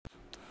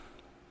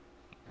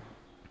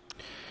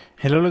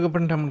hello लोगोफोर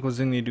नोंथांमोनखौ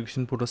जोंनि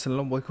education बड'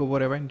 चेनेलाव बयखौबो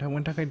बरायबाय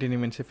नोंथांमोननि थाखाय दिनै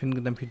मोनसे फिन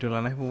गोदान भिडिअ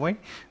लाना फैबाय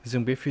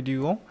जों बे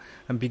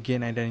भिडिअआव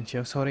बिगियान आयदानि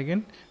सायाव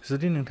सावरायगोन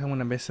जुदि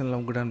नोंथांमोना बे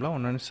चेनेलाव गोदानब्ला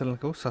अन्नानै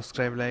चेनेलखौ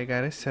साबस्क्राइब लाइक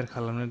आरो शेयार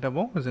खालामनो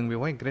दाबाव जों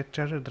बेवहाय ग्रेड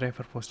आरो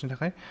ड्राइभार पस्टनि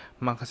थाखाय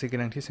माखासे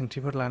गोनांथि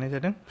सोंथिफोर लानाय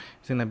जादों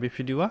जोंना बे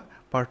भिडिअआ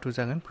पार्ट 2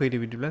 जागोन फैदो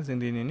बिदिब्ला जों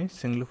दिनैनि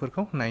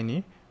सोंलुफोरखौ नायनि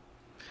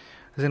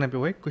जोंना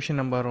बेवहाय क्वेश्चन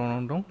नाम्बार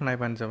 1 दं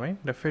नायबानो जाबाय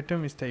दा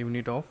फेटम इज द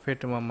इउनिट अफ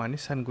फेटमा मानि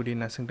सानगुदि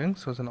होनना सोंदों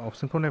स' जोंना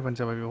अपसनखौ नायबानो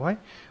जाबाय बेवहाय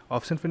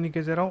अपसनफोरनि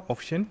गेजेराव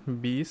option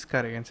B is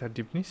correct answer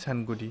दिपनि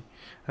सानगुदि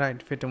राइट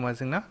फेटमा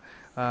जोंना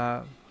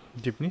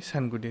दिपनि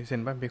सानगुदि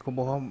जेनेबा बेखौ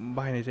बहा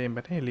बाहायनाय जायो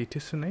होनबाथाय लैथो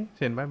सुनाय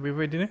जेनेबा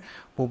बेबायदिनो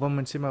बबेबा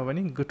मोनसे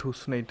माबानि गोथौ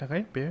सुनायनि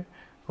थाखाय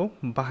बेखौ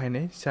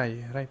बाहायनाय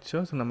जायो राइट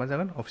स' जोंना मा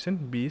जागोन option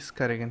B is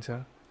correct answer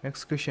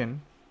next question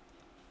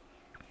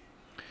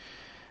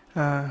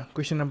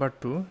Question number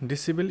 2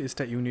 decibel is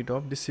the unit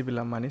of decibel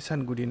माने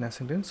सानगुदि होनना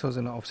सोंदों स'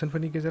 जोंना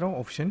अपसनफोरनि गेजेराव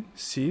option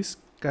C is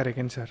correct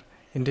answer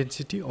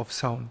intensity of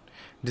sound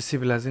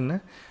decibel जोंना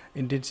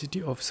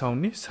intensity of sound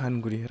नि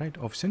सानगुदि right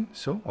option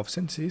so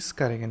option C is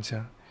correct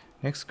answer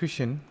next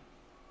question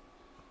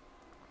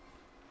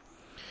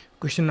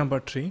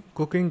number 3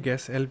 cooking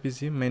gas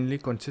LPG mainly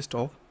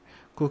consists of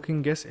cooking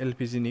gas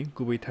LPG नि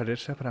गुबै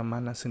थादेरसाफोरा मा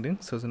होनना सोंदों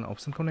स' जोंना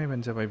अपसनखौ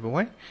नायबानो जाबाय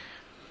बेवहाय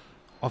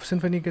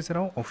अपसनफोरनि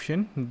गेजेराव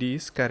option D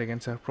is correct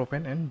answer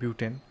प्रपेन end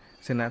butane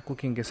जोंना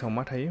कुकिं गेसाव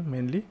मा थायो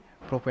मेनलि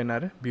प्रपेन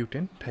आरो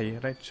बिउटेन थायो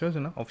राइट स'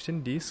 जोंना option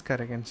D is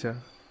correct answer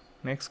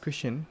next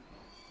question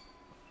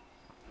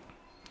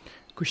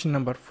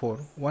number 4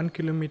 1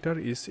 kilometre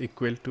is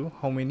equal to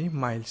how many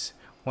miles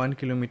 1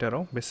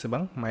 किलोमीटराव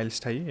बेसेबां माइल्स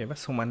थायो एबा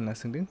समान होनना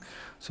सोंदों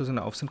स'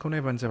 जोंना अपसनखौ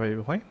नायबानो जाबाय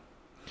बेवहाय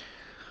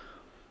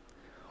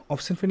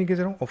अपसनफोरनि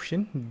गेजेराव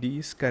option D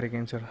is correct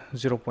answer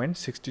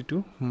 0.62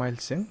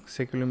 माइल्सजों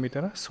से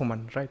किलोमीटरा समान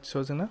राइट स'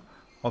 जोंना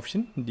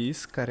option D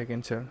is correct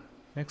answer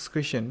next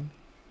question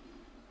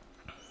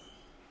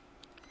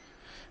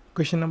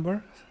number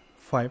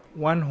 5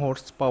 1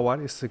 horse power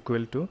is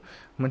equal to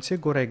मोनसे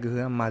गराय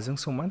गोहोआ माजों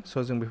समान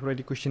स' जों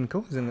बेफोरबायदि क्वेश्चनखौ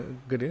जोङो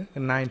गोदो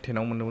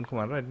 9-10आव मोनदोंमोन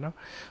खोमा राइट ना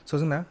स'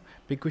 जोंना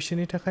बे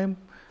क्वेश्चननि थाखाय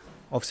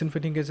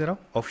अपसनफोरनि गेजेराव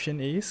option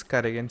A is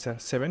correct answer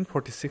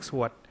 746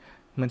 वाट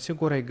मोनसे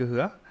गराय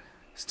गोहोआ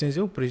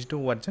 746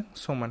 वाटजों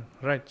समान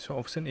राइट स'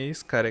 option A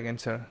is correct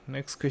answer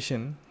next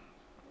question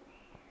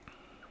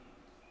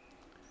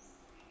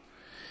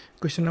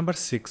number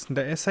 6 the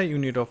SI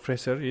unit of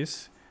pressure is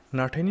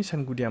नारथायनि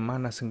सानगुदिया मा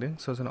होनना सोंदों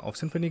स' जोंना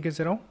अपसनफोरनि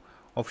गेजेराव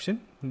option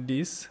D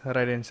is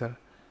right answer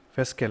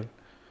pay scale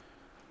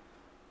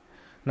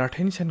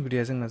नारथायनि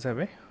सानगुदिया जोंना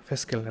जाबाय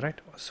पेस्केल राइट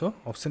स'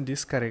 option D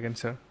is correct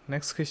answer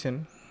next question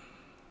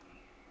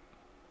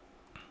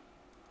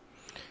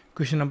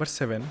number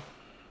 7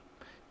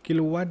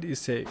 Kilowatt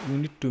is a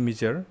unit to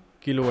measure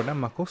किलोवाटआ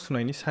माखौ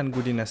सुनायनि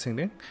सानगुदि होनना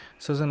सोंदों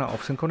स' जोंना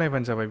अपसनखौ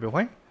नायबानो जाबाय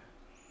बेवहाय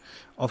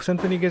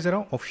अपसनफोरनि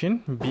गेजेराव option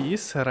B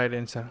is right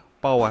answer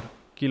पावार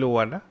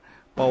किलोवाटआ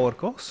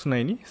पावारखौ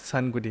सुनायनि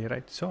सानगुदि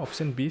राइट स'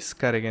 option B is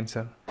correct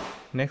answer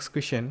next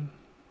question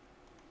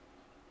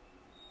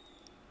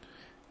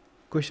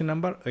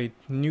number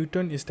 8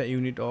 Newton is the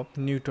unit of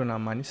न्यूटना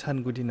मानि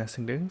सानगुदि होनना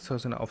सोंदों स'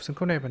 जोंना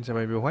अपसनखौ नायबानो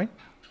जाबाय बेवहाय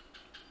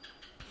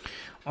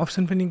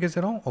अपसनफोरनि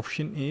गेजेराव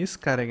option A is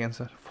correct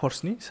answer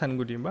फर्सनि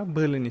सानगुदि बा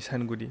बोलोनि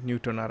सानगुदि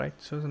न्यूटना राइट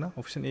स' जोंना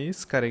option A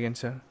is correct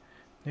answer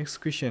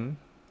next question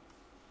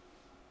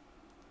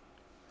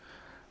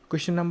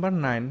number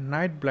 9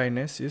 night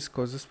blindness is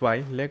causes bye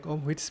lake of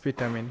which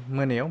vitamin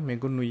मोनायाव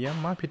मेगन नुयिया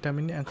मा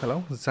भिटामिननि आंखालाव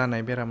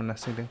जानाय बेराम होनना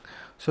सोंदों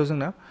स'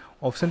 जोंना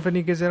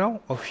अपसनफोरनि गेजेराव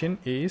option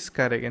A is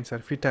correct answer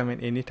vitamin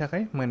A नि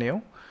थाखाय मोनायाव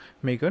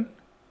मेगन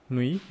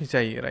नुयि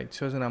जायो राइट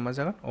स' जोंना मा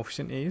जागोन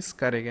option A is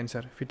correct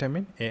answer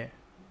vitamin A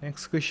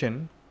Next question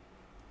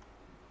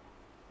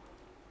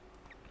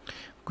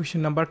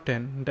number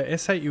 10 the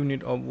SI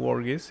unit of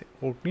work is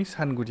workनि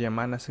सानगुदिया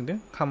मा होनना सोंदों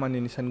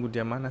खामानिनि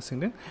सानगुदिया मा होनना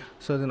सोंदों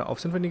स' जोंना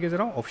अपसनफोरनि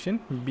गेजेराव option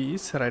B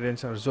is right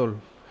answer जल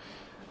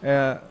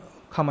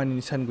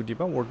खामानिनि सानगुदि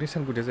बा वर्कनि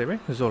सानगुदिया जाहैबाय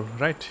जल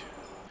राइट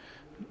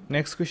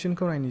नेक्स्ट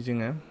क्वेश्चनखौ नायनि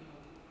जोङो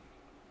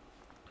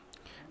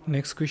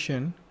नेक्स्ट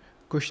क्वेश्चन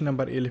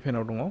नम्बर 11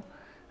 आव दङ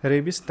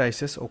रेबिस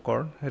डाइसेस अकर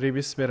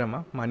रेबिस बेरामा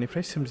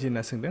मानिफ्राय सोमजियो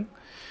होनना सोंदों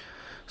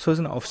स'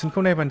 जोंना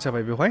अपसनखौ नायबानो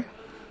जाबाय बेवहाय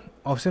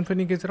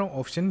अपसनफोरनि गेजेराव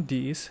option D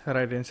is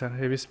right answer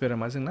rabies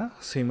बेरामा जोंना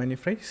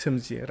सैमानिफ्राय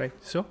सोमजियो राइट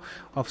स'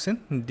 option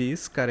D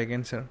is correct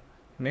answer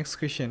next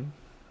question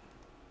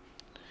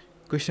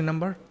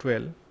number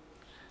 12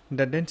 the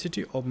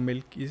density of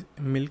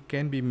milk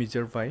can be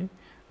measure by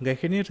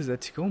गाइखेरनि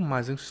रोजाथिखौ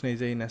माजों सुनाय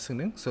जायो होनना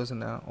सोंदों स'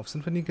 जोंना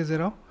अपसनफोरनि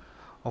गेजेराव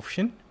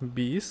option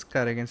B is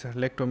correct answer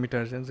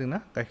लेक्ट'मिटारजों जोंना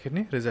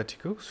गाइखेरनि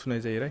रोजाथिखौ सुनाय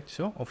जायो राइट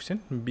स' option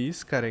B is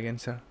correct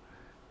answer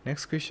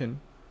next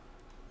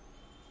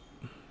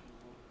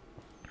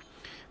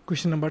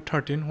Question number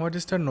 13 what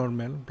is the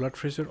normal blood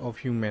pressure of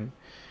human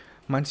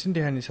मानसिनि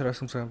देहानि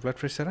सरासनस्रा ब्लाड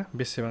प्रेसारा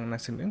बेसेबां होनना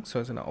सोंदों स'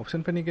 जोंना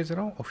अपसनफोरनि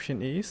गेजेराव option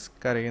A is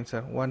correct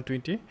answer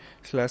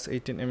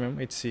 120/18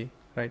 mmHg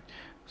right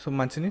स'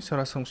 मानसिनि देहानि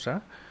सरासनस्रा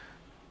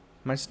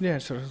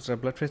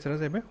ब्लाड प्रेसारा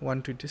जाहैबाय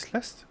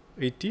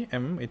 120/80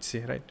 mmHg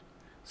राइट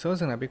स'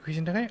 जोंना बे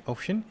कुइसननि थाखाय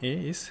option A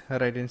is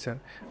right answer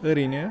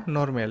ओरैनो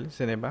नर्मेल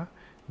जेनेबा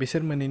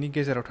बिसोर मोननैनि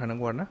गेजेराव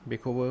थानांगौ आरोना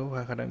बेखौबो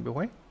होखादों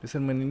बेवहाय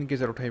बिसोर मोननैनि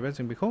गेजेराव थायोबा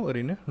जों बेखौ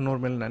ओरैनो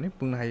नर्मेल होननानै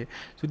बुंनो हायो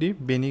जुदि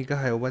बेनि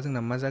गाहायावबा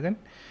जोंना मा जागोन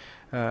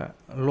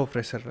ल'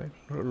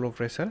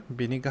 प्रेसार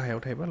बेनि गाहायाव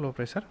थायोबा ल'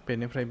 प्रेसार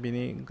बेनिफ्राय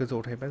बेनि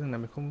गोजौआव थायोबा जोंना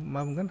बेखौ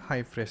मा बुंगोन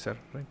हाइ प्रेसार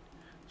राइट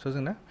स'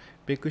 जोंना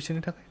बे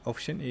कुइसननि थाखाय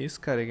option A is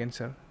correct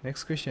answer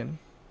next question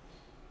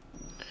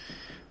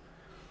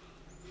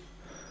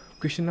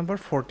number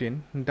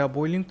 14 दा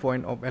बइलिं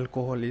पइन्ट अफ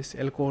एलकहल इज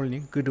एलकहलनि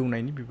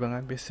गोदौनायनि बिबाङा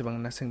बेसेबां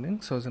होनना सोंदों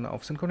स' जोंना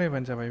अप्सनखौ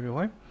नायबानो जाबाय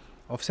बेवहाय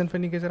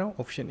अप्सनफोरनि गेजेराव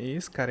option A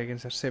is correct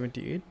answer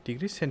 78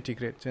 degree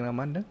centigrade जोंना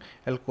मा होनदों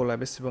एलकहला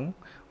बेसेबां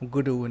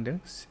गोदौ होनदों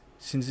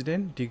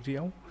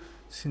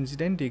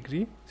 68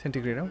 डिग्री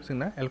सेन्टिग्रेडआव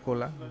जोंना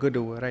एलकहला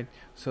गोदौवो राइट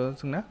स'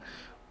 जोंना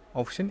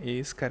option A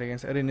is correct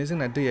answer ओरैनो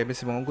जोंना दैया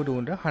बेसेबाङाव गोदौ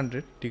होनदों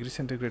 100 डिग्री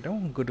सेन्टिग्रेडआव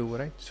गोदौवो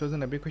राइट स'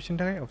 जोंना बे कुइसननि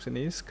थाखाय option A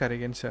is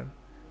correct answer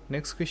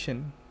next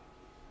question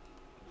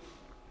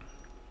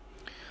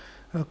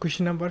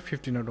number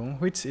 15 दं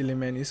which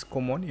element is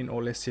common in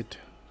all acid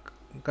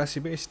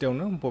गासिबो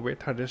एसिडआवनो बबे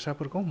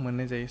थादेरसाफोरखौ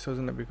मोननाय जायो स'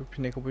 जोंना बेखौ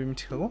फिननायखौबो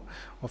मिथिखागौ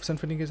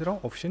अप्सनफोरनि गेजेराव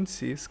option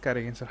C is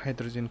correct answer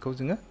हाइड्रजेनखौ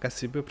जोङो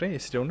गासिबो फ्राय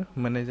एसिडआवनो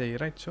मोननाय जायो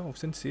राइट स'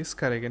 option C is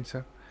correct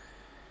answer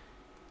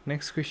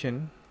next question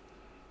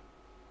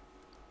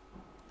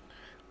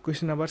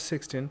number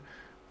 16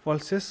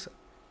 pulses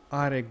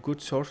R a good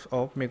source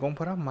of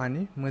मैगंफोरा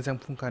मानि मोजां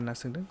फुंखा होनना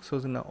सोंदों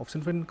स' जोंना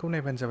अप्सनफोरखौ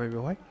नायबानो जाबाय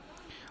बेवहाय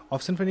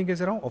अप्सनफोरनि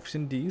गेजेराव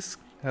option D is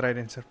right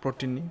answer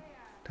प्रटिननि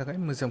थाखाय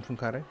मोजां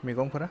फुंखा राइट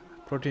मैगंफोरा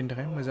प्रटिननि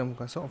थाखाय मोजां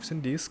फुंखा स'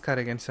 option D is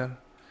correct answer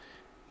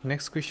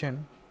next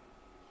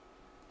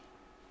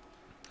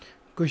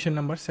question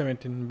number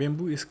 17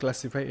 bamboo is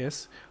classified S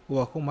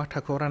औवाखौ मा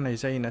थाखोआव राननाय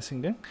जायो होनना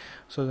सोंदों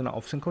स' जोंना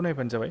अप्सनखौ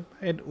नायबानो जाबाय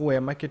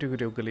औवाया मा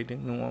केटेगरियाव गोलैदों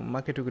नङा मा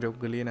केटेगरियाव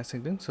गोलैयो होनना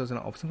सोंदों स'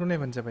 जोंना अप्सनखौ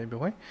नायबानो जाबाय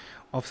बेवहाय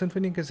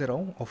अप्सनफोरनि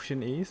गेजेराव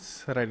option A is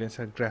right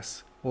answer grass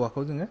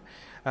औवाखौ जोङो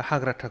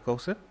हाग्रा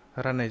थाखोआवसो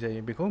राननाय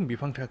जायो बेखौ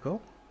बिफां थाखोआव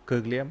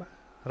गोग्लैयाबा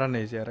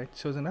राननाय जाया राइट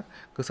स' जोंना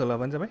गोसोआव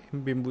लाबानो जाबाय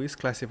bamboo is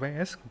classified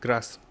S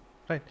grass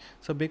right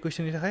स' बे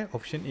कुइसननि थाखाय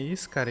option A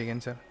is correct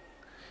answer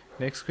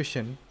next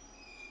question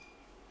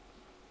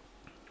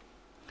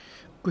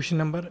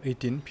number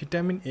 18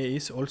 vitamin A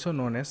is also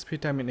none as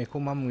vitamin A खौ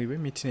मा मुङैबो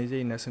मिथिनाय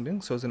जायो होनना सोंदों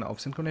स' जोंना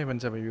अप्सनखौ नायबानो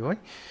जाबाय बेवहाय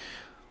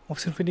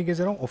अप्सनफोरनि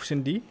गेजेराव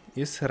option D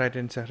is right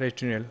answer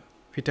retinal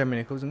vitamin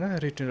A खौ जोङो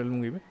रेटिनल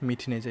मुङैबो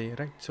मिथिनाय जायो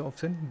राइट स'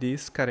 option D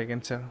is correct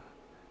answer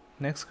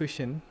next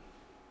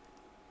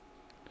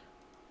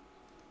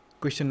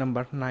question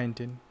number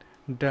 19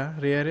 the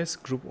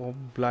रेयारेस्ट group of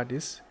blood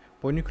is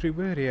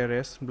बयनिख्रुइबो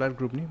रेयारेस्ट ब्लाड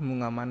ग्रुपनि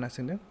मुङा मा होनना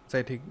सोंदों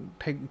जाय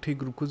थै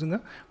ग्रुपखौ जोङो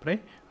फ्राय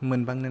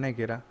मोनबांनो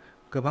नागिरा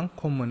गोबां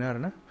खम मोनो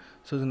आरोना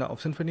स' जोंना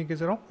अप्सनफोरनि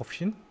गेजेराव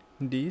option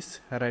D is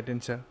right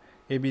answer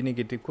A be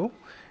नेगेटिभखौ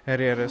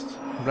रेयारेस्ट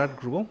blood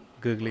ग्रुपआव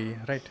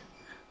गोग्लैयो राइट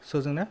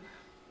स' जोंना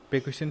बे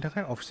कुइसननि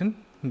थाखाय option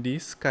D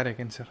is correct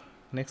answer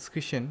next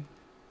question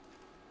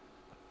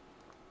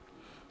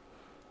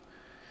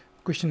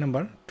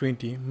number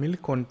 20 milk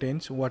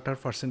contents water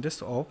percentage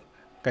of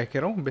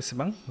गाइखेराव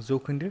बेसेबां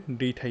जौखोन्दो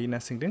दै थायो होनना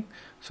सोंदों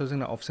स'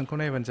 जोंना अप्सनखौ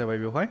नायबानो जाबाय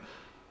बेवहाय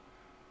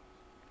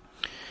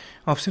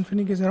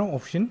अप्सनफोरनि गेजेराव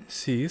option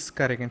C is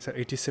correct answer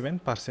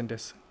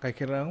 87%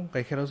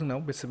 गाइखेराव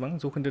जोंनाव बेसेबां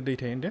जौखोन्दो दै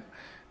थायो होनदों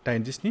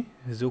 87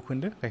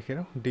 जौखोन्दो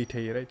गाइखेराव दै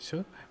थायो राइट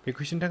स' बे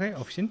कुइसननि थाखाय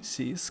option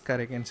C is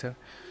correct answer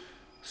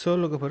स'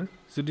 लोगोफोर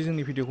जुदि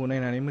जोंनि भिडिअखौ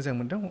नायनानै मोजां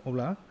मोनदों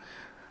अब्ला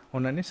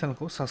अन्नानै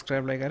चेनेलखौ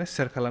साबस्क्राइब लाइक आरो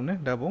शेयार खालामनो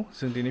दाबाव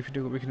जों दिनै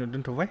भिडिअखौ बेखिनियाव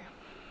दोनथ'बाय